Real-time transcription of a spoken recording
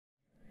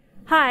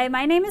Hi,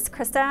 my name is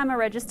Krista. I'm a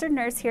registered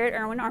nurse here at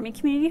Irwin Army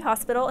Community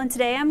Hospital, and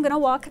today I'm going to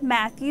walk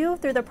Matthew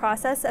through the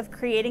process of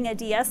creating a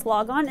DS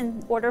logon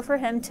in order for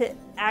him to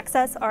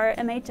access our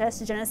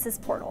MHS Genesis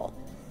portal.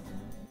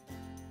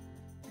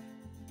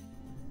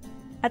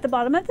 At the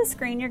bottom of the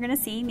screen, you're going to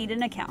see Need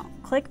an Account.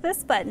 Click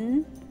this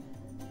button,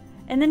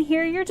 and then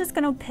here you're just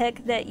going to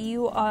pick that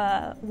you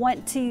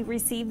want to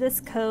receive this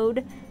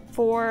code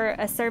for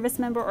a service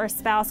member or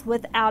spouse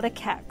without a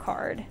CAT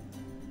card.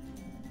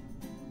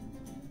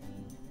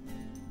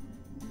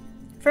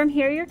 From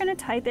here, you're going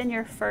to type in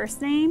your first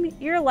name,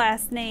 your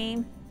last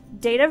name,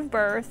 date of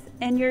birth,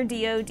 and your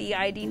DoD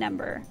ID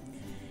number.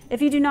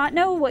 If you do not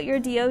know what your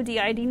DoD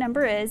ID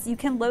number is, you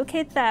can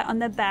locate that on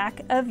the back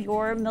of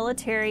your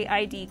military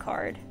ID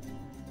card.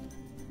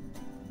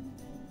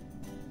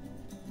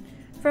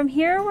 From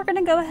here, we're going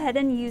to go ahead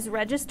and use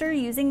register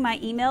using my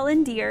email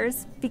and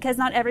DEERS because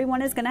not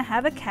everyone is going to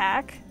have a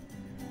CAC.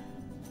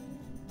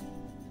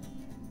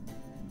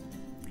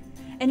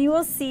 And you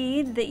will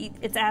see that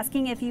it's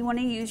asking if you want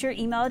to use your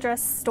email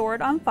address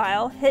stored on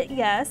file. Hit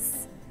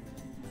yes,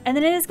 and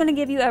then it is going to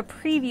give you a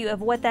preview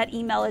of what that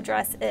email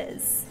address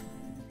is.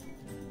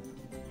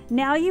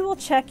 Now you will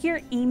check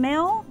your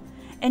email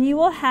and you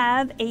will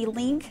have a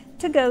link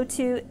to go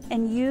to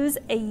and use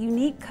a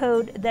unique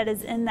code that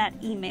is in that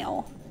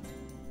email.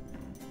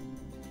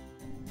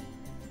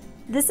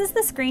 This is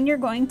the screen you're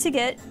going to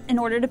get in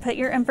order to put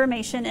your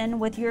information in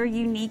with your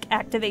unique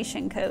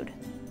activation code.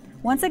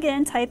 Once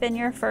again, type in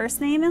your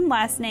first name and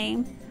last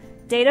name,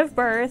 date of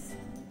birth,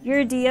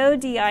 your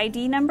DoD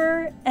ID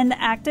number, and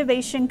the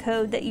activation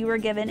code that you were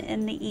given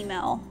in the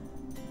email.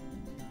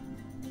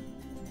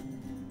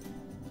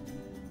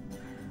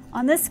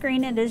 On this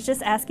screen, it is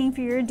just asking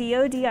for your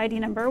DoD ID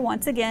number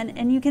once again,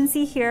 and you can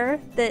see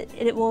here that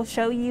it will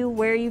show you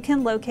where you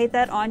can locate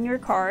that on your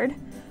card.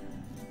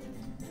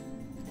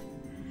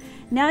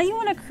 Now you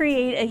want to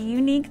create a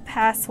unique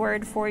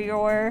password for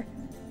your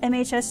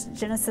MHS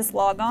Genesis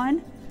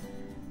logon.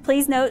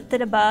 Please note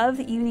that above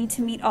you need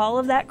to meet all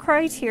of that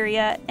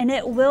criteria, and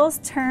it will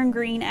turn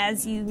green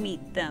as you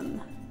meet them.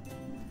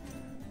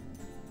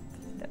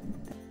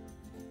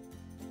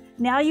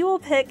 Now you will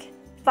pick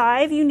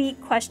 5 unique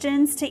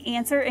questions to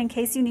answer in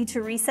case you need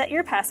to reset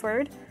your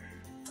password.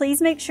 Please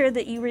make sure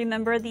that you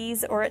remember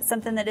these or it's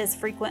something that is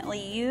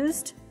frequently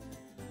used.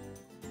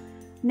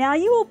 Now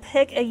you will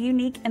pick a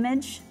unique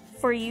image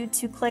for you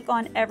to click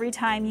on every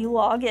time you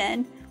log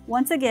in.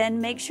 Once again,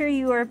 make sure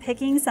you are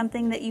picking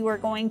something that you are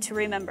going to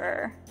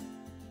remember.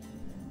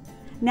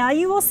 Now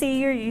you will see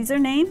your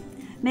username.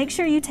 Make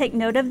sure you take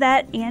note of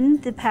that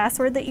and the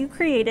password that you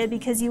created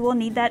because you will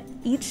need that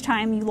each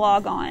time you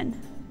log on.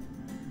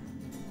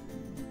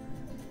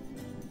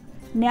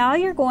 Now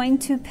you're going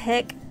to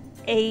pick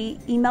an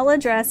email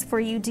address for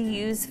you to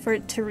use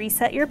to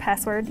reset your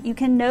password. You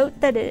can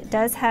note that it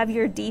does have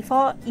your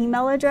default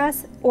email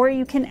address, or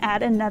you can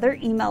add another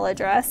email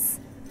address.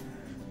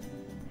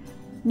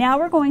 Now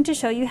we're going to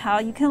show you how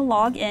you can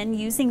log in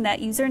using that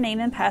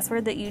username and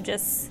password that you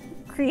just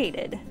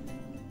created.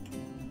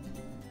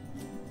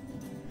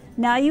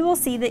 Now you will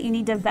see that you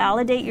need to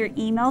validate your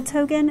email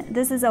token.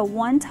 This is a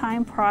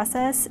one-time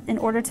process in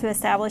order to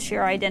establish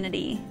your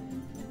identity.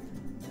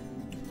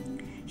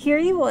 Here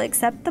you will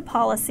accept the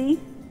policy,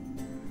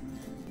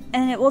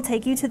 and it will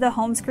take you to the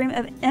home screen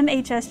of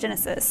MHS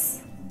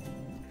Genesis.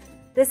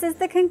 This is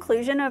the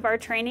conclusion of our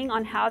training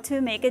on how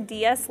to make a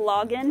DS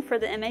login for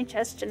the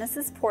MHS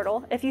Genesis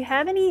portal. If you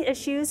have any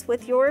issues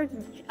with your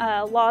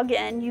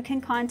login, you can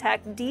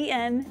contact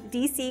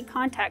DC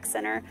Contact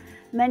Center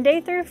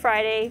Monday through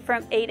Friday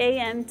from 8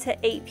 a.m. to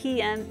 8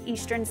 p.m.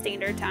 Eastern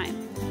Standard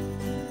Time.